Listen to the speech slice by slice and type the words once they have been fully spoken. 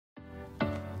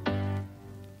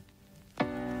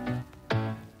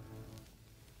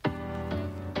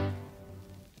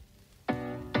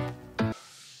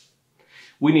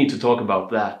We need to talk about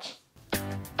that.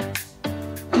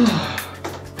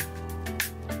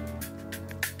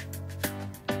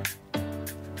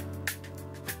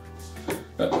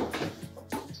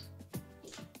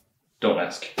 Don't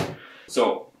ask.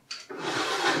 So,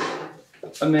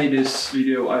 I made this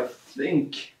video, I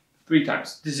think, 3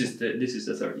 times. This is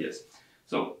the third, yes.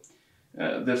 So,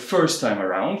 the first time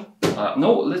around,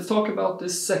 no, let's talk about the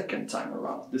second time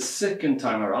around. The second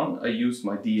time around, I used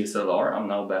my DSLR. I'm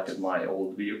now back at my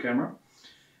old video camera.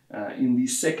 In the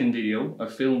second video, I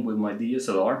filmed with my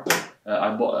DSLR.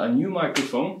 I bought a new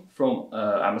microphone from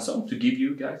Amazon to give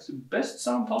you guys the best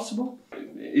sound possible.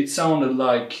 It sounded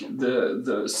like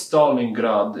the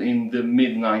Stalingrad in the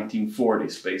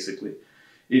mid-1940s, basically.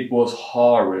 It was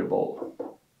horrible.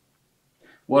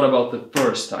 What about the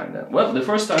first time then? Well, the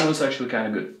first time was actually kind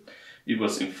of good. It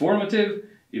was informative,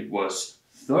 it was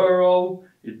thorough,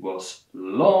 it was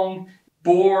long,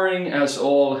 boring as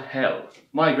all hell.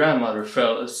 My grandmother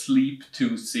fell asleep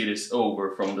 2 cities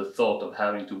over from the thought of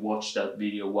having to watch that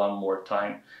video one more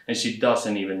time, and she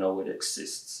doesn't even know it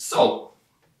exists. So,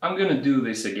 I'm gonna do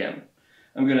this again.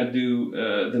 I'm gonna do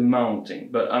the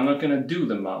mounting, but I'm not gonna do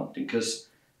the mounting because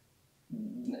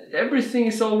everything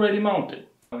is already mounted.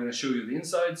 I'm gonna show you the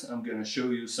insides, I'm gonna show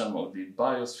you some of the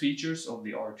BIOS features of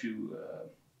the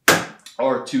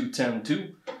R210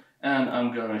 II, and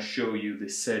I'm gonna show you the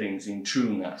settings in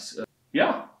TrueNAS.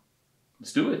 Yeah,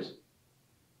 let's do it.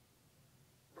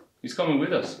 He's coming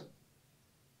with us.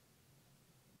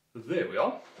 There we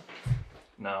are.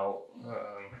 Now,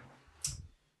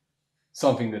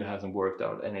 something that hasn't worked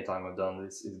out anytime I've done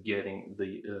this is getting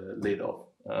the lid off.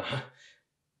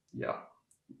 Yeah,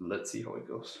 let's see how it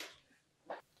goes.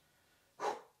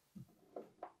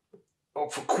 Oh,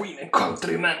 for Queen and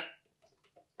Country, man!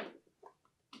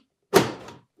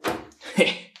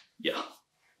 Yeah,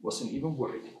 wasn't even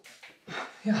worried.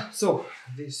 Yeah, so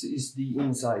this is the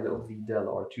inside of the Dell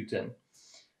R210.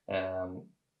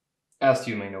 As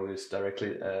you may notice directly,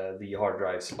 the hard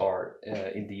drives are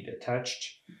indeed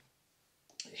attached.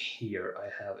 Here I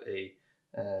have a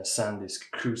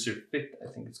SanDisk Cruiser Fit,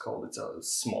 I think it's called. It's a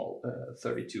small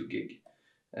 32 gig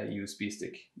USB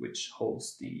stick which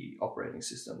holds the operating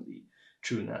system, the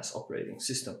TrueNAS operating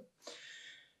system.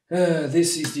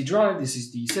 This is the drive, this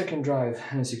is the second drive.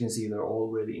 As you can see, they're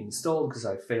already installed because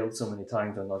I failed so many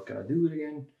times I'm not gonna do it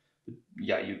again. But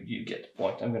yeah, you get the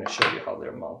point. I'm gonna show you how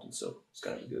they're mounted, so it's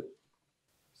gonna be good.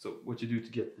 So what you do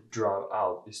to get the drive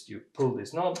out is you pull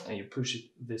this knob and you push it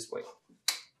this way.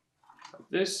 Like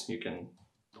this, you can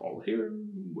hold here,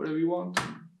 whatever you want,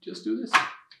 just do this.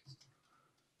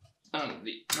 And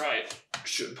the drive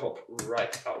should pop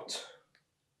right out.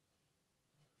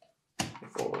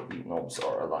 If all of the knobs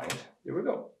are aligned. Here we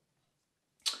go.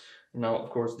 Now, of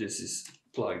course, this is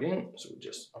plugged in, so we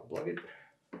just unplug it.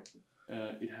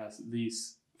 It has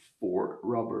these 4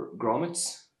 rubber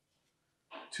grommets,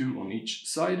 2 on each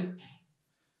side,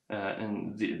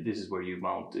 and this is where you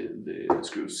mount the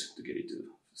screws to get it to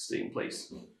stay in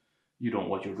place. You don't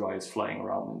want your drives flying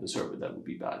around in the server, that would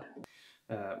be bad.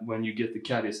 When you get the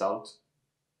caddies out,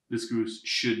 the screws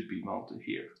should be mounted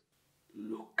here.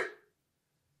 Look.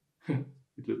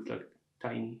 It looks like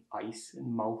tiny eyes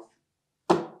and mouth.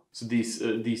 So these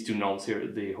 2 knobs here,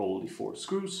 they hold the 4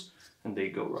 screws, and they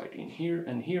go right in here,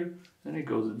 and it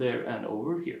goes there and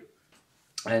over here.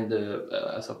 And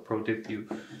as a pro tip, you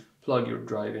plug your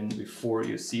drive in before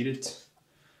you seat it.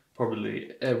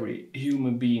 Probably every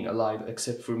human being alive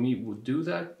except for me would do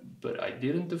that, but I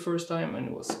didn't the first time, and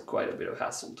it was quite a bit of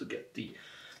hassle to get the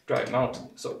drive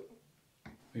mounted. So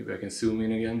maybe I can zoom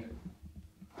in again.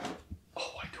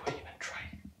 Oh, why do I even try?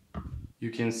 You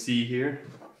can see here,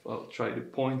 I'll try to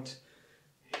point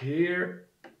here,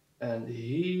 and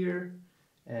here,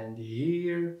 and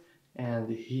here, and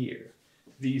here.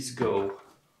 These go,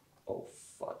 oh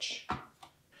fudge.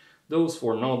 Those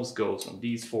 4 knobs goes on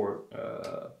these 4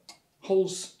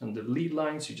 holes, and the lead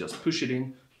lines, you just push it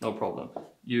in, no problem.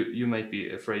 You might be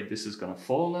afraid this is gonna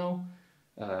fall now.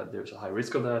 There's a high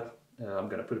risk of that. I'm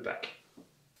gonna put it back.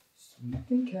 Sweet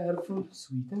and careful,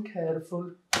 sweet and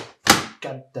careful.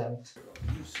 God damn it.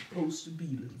 You're supposed to be,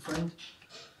 little friend.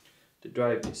 The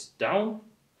drive is down.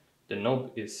 The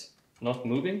knob is not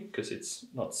moving because it's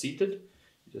not seated.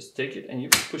 You just take it and you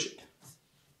push it.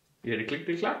 You hear the click,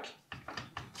 click, clack?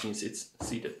 Means it's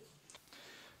seated.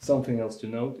 Something else to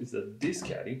note is that this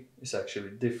caddy is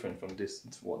actually different from this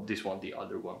one, the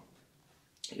other one,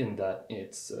 in that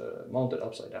it's mounted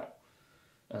upside down.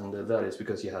 And that is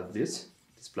because you have this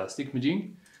plastic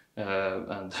machine,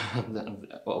 and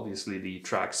obviously the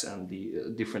tracks and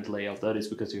the different layout. That is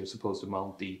because you're supposed to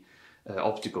mount the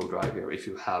optical drive here if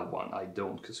you have one. I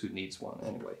don't, because who needs one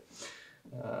anyway.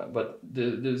 But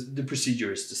the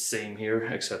procedure is the same here,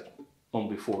 except on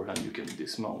beforehand you can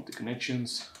dismount the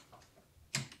connections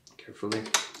carefully.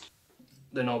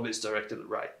 The knob is directed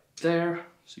right there,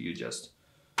 so you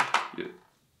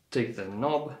take the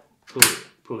knob,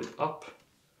 pull it up.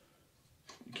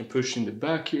 You can push in the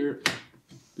back here.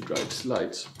 The drive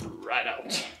slides right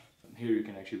out. And here you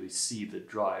can actually see the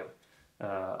drive.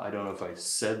 I don't know if I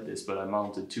said this, but I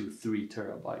mounted two 3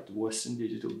 terabyte Western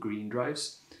Digital green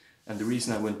drives. And the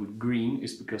reason I went with green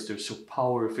is because they're so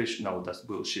power efficient. No, that's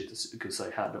bullshit, it's because I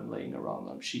had them laying around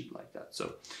on cheap like that.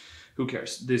 So who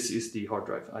cares? This is the hard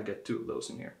drive. I get 2 of those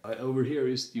in here. Over here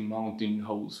is the mounting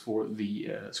holes for the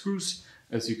screws.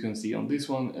 As you can see on this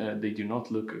one, they do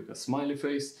not look like a smiley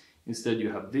face. Instead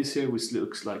you have this here, which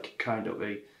looks like kind of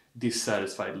a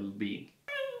dissatisfied little being.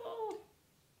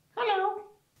 Hello!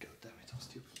 God damn it, I'm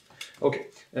stupid. Okay,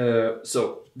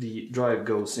 so the drive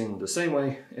goes in the same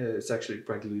way. It's actually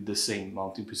practically the same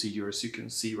mounting procedure as you can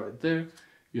see right there.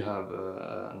 You have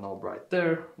a knob right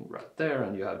there,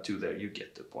 and you have 2 there. You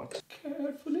get the point.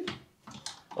 Carefully.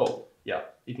 Oh, yeah,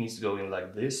 it needs to go in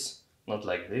like this, not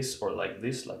like this or like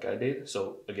this, like I did.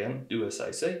 So again, do as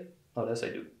I say, not as I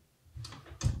do.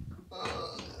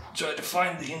 Try to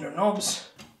find the inner knobs.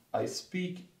 I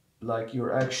speak like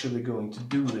you're actually going to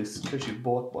do this because you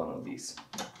bought one of these.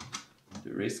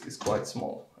 The risk is quite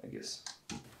small, I guess.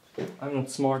 I'm not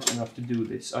smart enough to do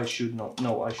this. I should not.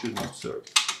 No, I should not serve.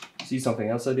 See something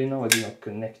else I didn't know? I did not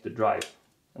connect the drive.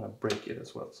 And I break it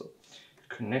as well. So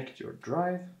connect your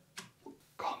drive.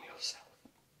 Calm yourself.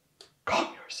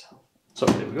 Calm yourself. So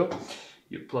there we go.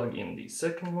 You plug in the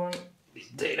second one, the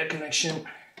data connection.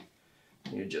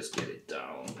 You just get it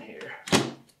down here.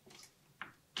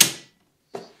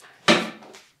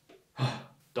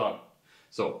 Done.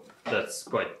 So that's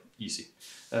quite easy.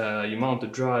 You mount the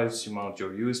drives, you mount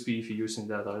your USB if you're using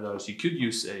that. Otherwise, you could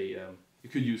use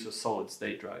a solid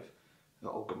state drive.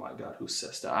 Oh my god, who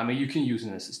says that? I mean, you can use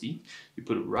an SSD. You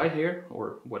put it right here,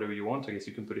 or whatever you want. I guess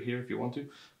you can put it here if you want to,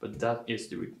 but that is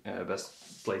the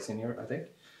best place in here, I think.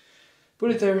 Put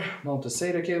it there, mount a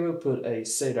SATA cable, put a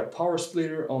SATA power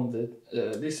splitter on the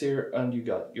this here, and you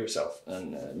got yourself a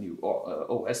new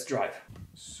OS drive.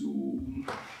 Zoom.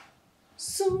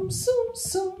 Zoom, zoom,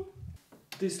 zoom.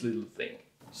 This little thing.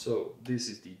 So this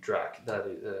is the DRAC, that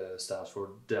stands for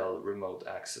Dell Remote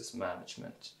Access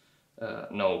Management.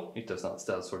 No, it does not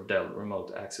stand for Dell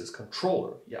Remote Access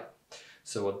Controller, yeah.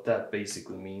 So what that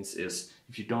basically means is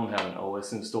if you don't have an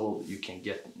OS installed, you can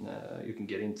get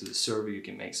into the server, you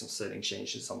can make some setting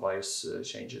changes, some BIOS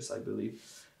changes, I believe,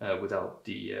 without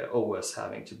the OS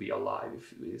having to be alive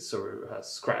if the server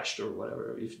has crashed or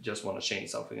whatever. If you just want to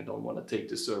change something and don't want to take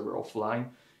the server offline,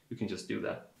 you can just do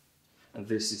that. And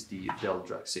this is the Dell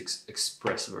DRAC 6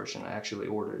 Express version. I actually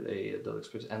ordered a Dell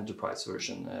Express Enterprise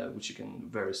version, which you can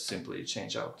very simply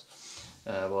change out.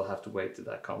 We'll have to wait till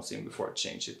that comes in before I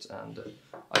change it. And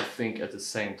I think at the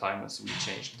same time as we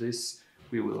change this,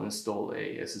 we will install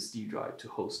a SSD drive to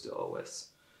host the OS.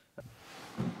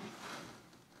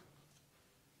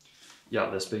 Yeah,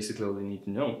 that's basically all you need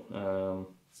to know.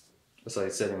 As I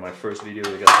said in my first video,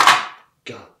 we got...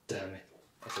 God damn it.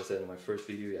 As I said in my first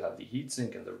video, you have the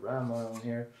heatsink and the RAM on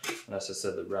here. And as I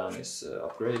said, the RAM is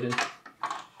upgraded.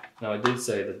 Now I did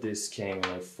say that this came in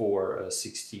a 4,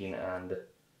 16 and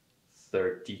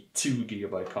 32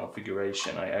 gigabyte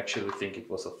configuration. I actually think it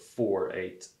was a 4,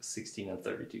 8, 16 and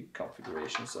 32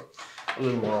 configuration. So a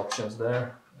little more options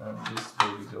there. And this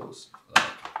baby goes like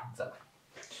that.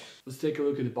 Let's take a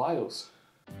look at the BIOS.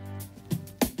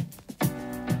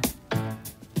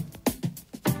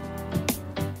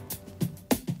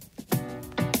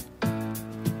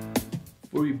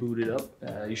 Before you boot it up,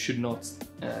 you should not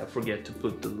forget to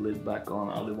put the lid back on,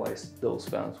 otherwise those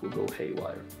fans will go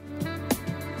haywire.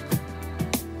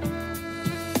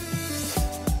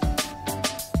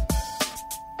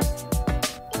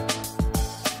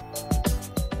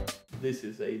 This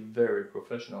is a very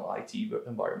professional IT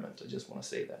environment, I just want to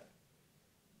say that.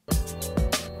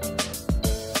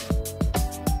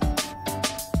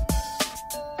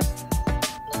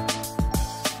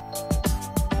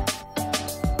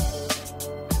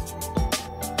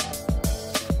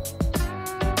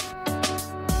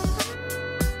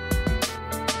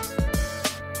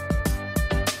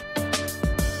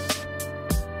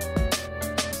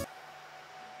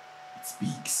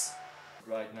 Speaks.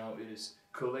 Right now it is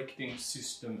collecting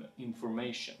system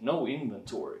information, no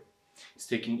inventory. It's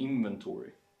taking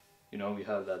inventory. You know, we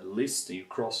have that list and you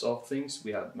cross off things.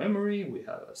 We have memory, we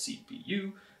have a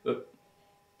CPU, but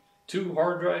 2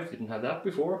 hard drive, didn't have that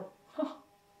before. Huh.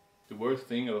 The worst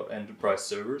thing about enterprise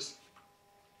servers,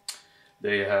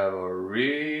 they have a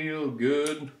real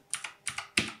good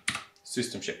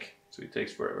system check, so it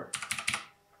takes forever.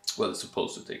 Well, it's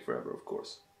supposed to take forever, of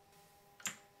course.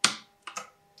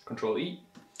 Control E.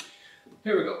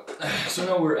 Here we go. So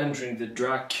now we're entering the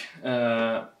DRAC.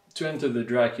 To enter the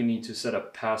DRAC, you need to set a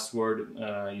password.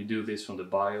 You do this from the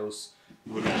BIOS.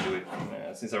 We're gonna do it,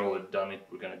 since I've already done it,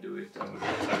 we're gonna do it. And we're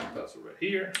gonna type the password right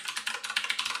here.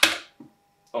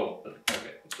 Oh,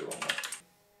 okay, let's do one more.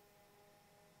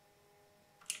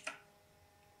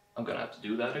 I'm gonna have to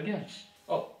do that again.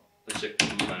 Oh, let's check the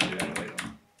boot manager anyway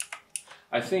though.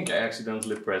 I think I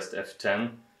accidentally pressed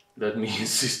F10. That means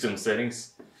system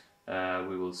settings.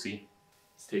 We will see.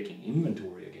 It's taking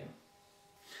inventory again.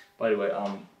 By the way,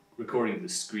 I'm recording the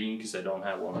screen because I don't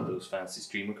have one of those fancy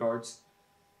streamer cards.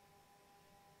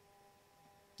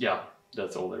 Yeah,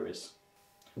 that's all there is.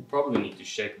 Probably need to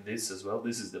check this as well.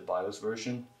 This is the BIOS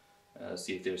version.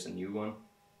 See if there's a new one.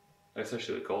 It's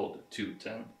actually called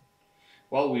 210.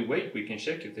 While we wait, we can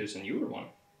check if there's a newer one.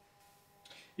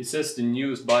 It says the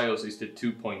newest BIOS is the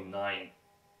 2.9.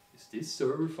 Is this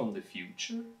server from the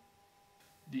future?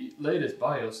 The latest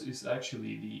BIOS is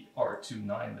actually the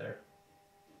R210 there.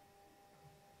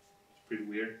 It's pretty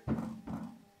weird.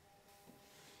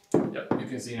 Yeah, you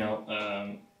can see now.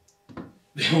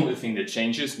 The only thing that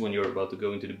changes when you're about to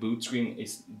go into the boot screen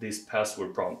is this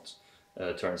password prompt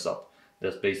turns up.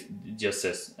 That's it just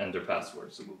says enter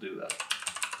password, so we'll do that.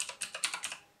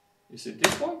 Is it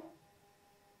this one?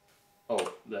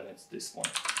 Oh, then it's this one.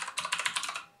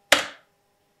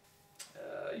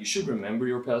 You should remember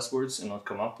your passwords and not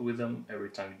come up with them every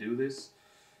time you do this,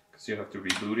 because you have to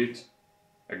reboot it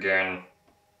again.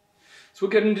 So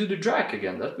we'll get into the DRAC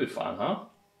again. That'd be fun, huh?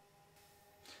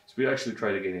 So we actually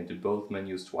tried to get into both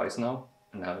menus twice now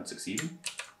and haven't succeeded.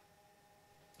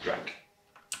 DRAC.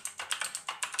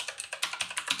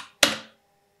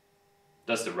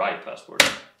 That's the right password.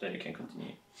 Then you can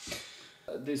continue.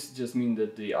 This just means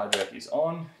that the iDRAC is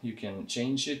on. You can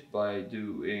change it by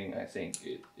doing, I think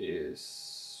it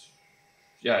is,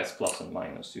 yeah, it's plus and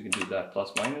minus. You can do that,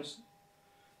 plus minus.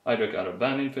 iDRAC out of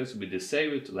band interface will be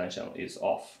disabled. The LAN channel is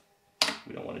off.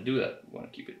 We don't want to do that. We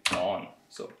want to keep it on.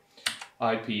 So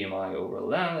IPMI over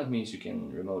LAN, that means you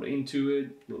can remote into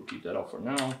it. We'll keep that off for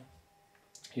now.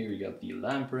 Here you got the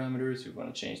LAN parameters. You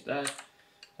want to change that.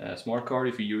 Smart card,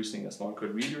 if you're using a smart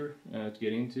card reader to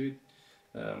get into it.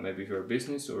 Maybe if you're a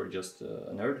business or just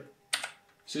a nerd.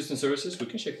 System services, we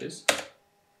can check this.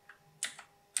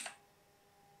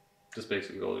 That's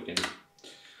basically all you can do.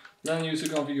 LAN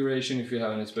user configuration, if you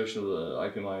have any special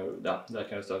IPMI or that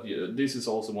kind of stuff. Yeah, this is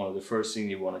also one of the first things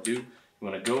you want to do. You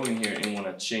want to go in here and you want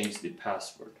to change the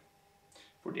password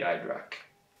for the iDRAC.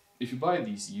 If you buy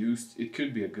these used, it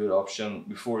could be a good option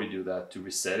before you do that to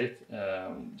reset it.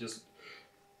 Just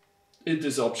hit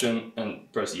this option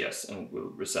and press yes, and it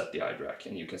will reset the iDRAC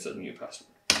and you can set a new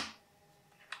password.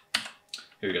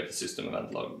 Here you got the system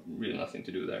event log, really nothing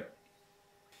to do there.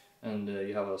 And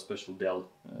you have a special Dell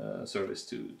service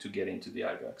to get into the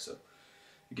iDRAC, so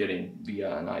you get in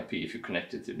via an IP if you're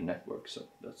connected to the network, so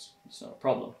that's not a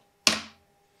problem.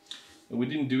 And we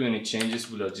didn't do any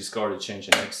changes. We'll discard a change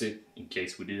and exit in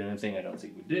case we did anything. I don't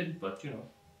think we did, but you know.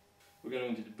 We're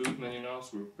going into the boot menu now,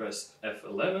 so we press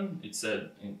F11. It said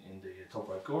in the top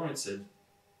right corner, it said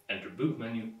enter boot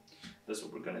menu. That's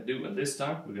what we're going to do, and this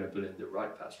time we're going to put in the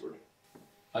right password.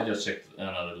 I just checked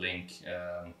another link.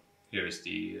 Here is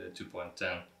the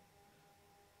 2.10.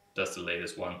 That's the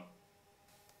latest one.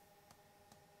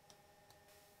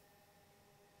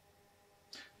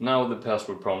 Now the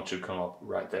password prompt should come up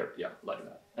right there, yeah, like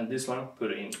that. And this one,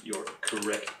 put in your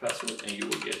correct password and you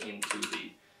will get into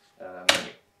the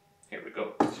menu. Here we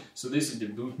go. So this is the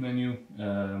boot menu.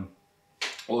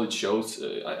 All it shows,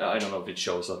 I don't know if it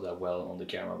shows up that well on the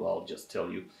camera, but I'll just tell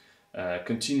you.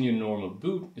 Continue normal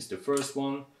boot is the first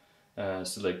one.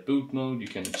 Select boot mode. You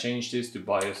can change this to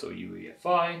BIOS or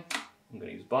UEFI. I'm going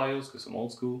to use BIOS because I'm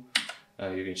old school.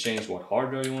 You can change what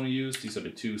hard drive you want to use. These are the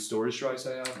 2 storage drives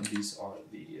I have, and these are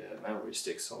the memory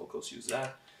sticks, so I'll of course use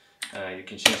that. You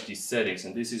can change these settings,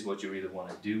 and this is what you really want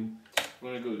to do. I'm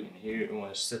going to go in here and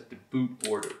want to set the boot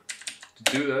order.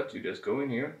 To do that, you just go in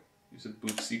here, use a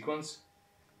boot sequence,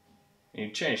 and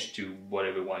you change to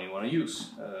whatever one you want to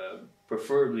use.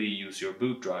 Preferably use your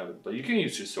boot drive, but you can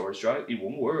use your storage drive. It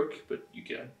won't work, but you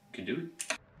can do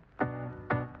it.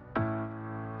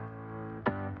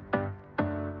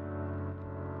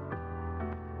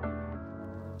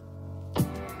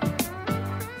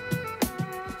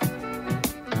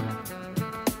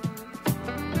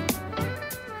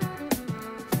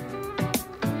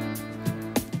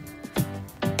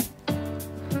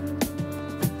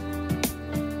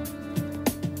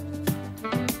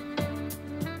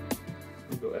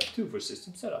 For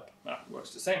system setup.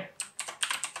 Works the same.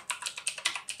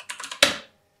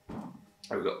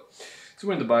 There we go. So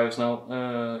we're in the BIOS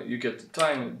now. You get the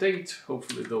time and date.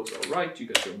 Hopefully those are right. You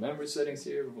got your memory settings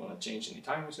here. If you want to change any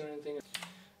timers or anything.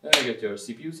 Then you get your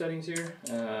CPU settings here.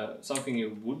 Something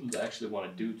you would actually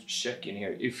want to do to check in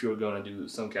here, if you're going to do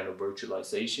some kind of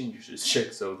virtualization, you should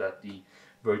check so that the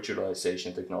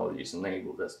virtualization technology is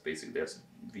enabled. That's basically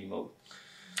V mode.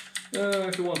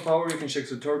 If you want power, you can check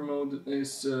the turbo mode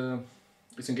is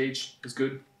engaged. It's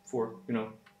good for, you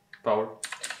know, power.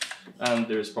 And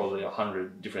there's probably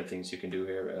 100 different things you can do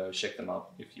here. Check them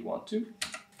out if you want to.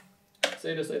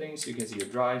 SATA settings, you can see your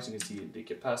drives, you can see the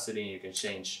capacity, you can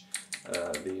change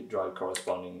the drive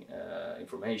corresponding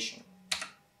information.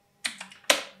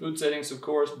 Boot settings, of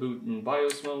course, boot in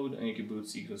BIOS mode, and you can boot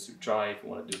sequence to try if you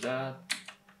want to do that.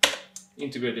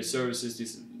 Integrated services,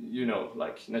 this, you know,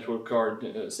 like network card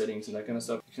settings and that kind of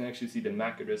stuff. You can actually see the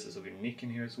MAC addresses of your NIC in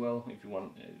here as well. If you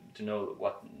want to know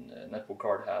what network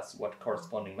card has what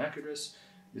corresponding MAC address,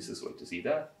 this is where to see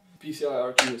that.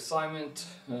 PCI R2 assignment,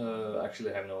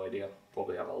 actually I have no idea.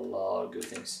 Probably have a lot of good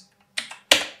things.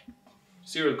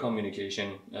 Serial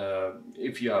communication,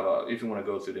 if you want to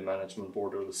go through the management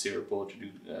board or the serial port to do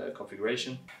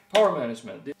configuration. Power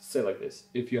management, say like this: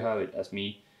 if you have it as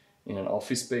me in an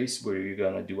office space where you're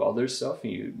gonna do other stuff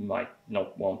and you might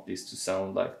not want this to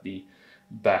sound like the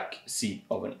back seat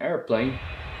of an airplane,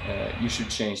 you should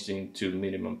change it to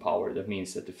minimum power. That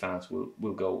means that the fans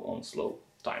will go on slow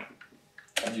time.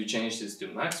 And you change this to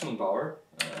maximum power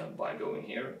by going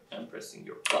here and pressing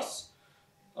your plus.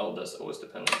 Oh, that's always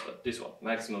dependent, but this one,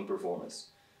 maximum performance.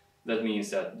 That means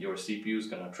that your CPU is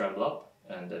gonna tremble up,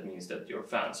 and that means that your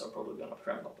fans are probably gonna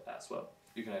tremble up as well.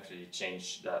 You can actually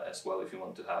change that as well if you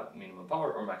want to have minimum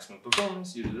power or maximum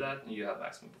performance. You do that and you have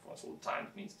maximum performance all the time.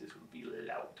 It means this will be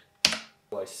loud.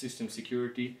 Why system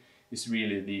security is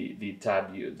really the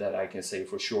tab that I can say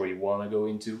for sure you want to go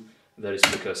into. That is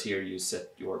because here you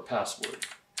set your password.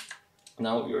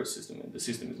 Now the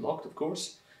system is locked, of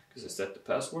course, because I set the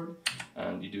password,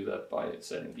 and you do that by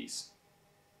setting these.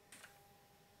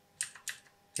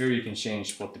 Here you can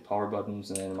change what the power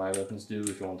buttons and NMI buttons do,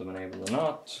 if you want them enabled or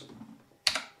not.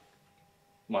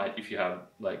 If you have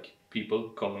like people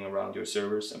coming around your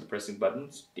servers and pressing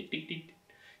buttons, tick, tick, tick,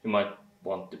 you might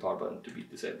want the power button to be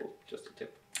disabled. Just a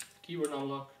tip. Keyword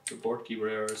unlock, report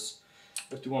keyword errors,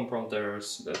 FT1 prompt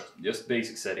errors, but just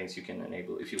basic settings you can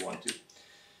enable if you want to.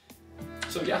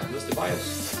 So yeah, that's the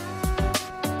BIOS.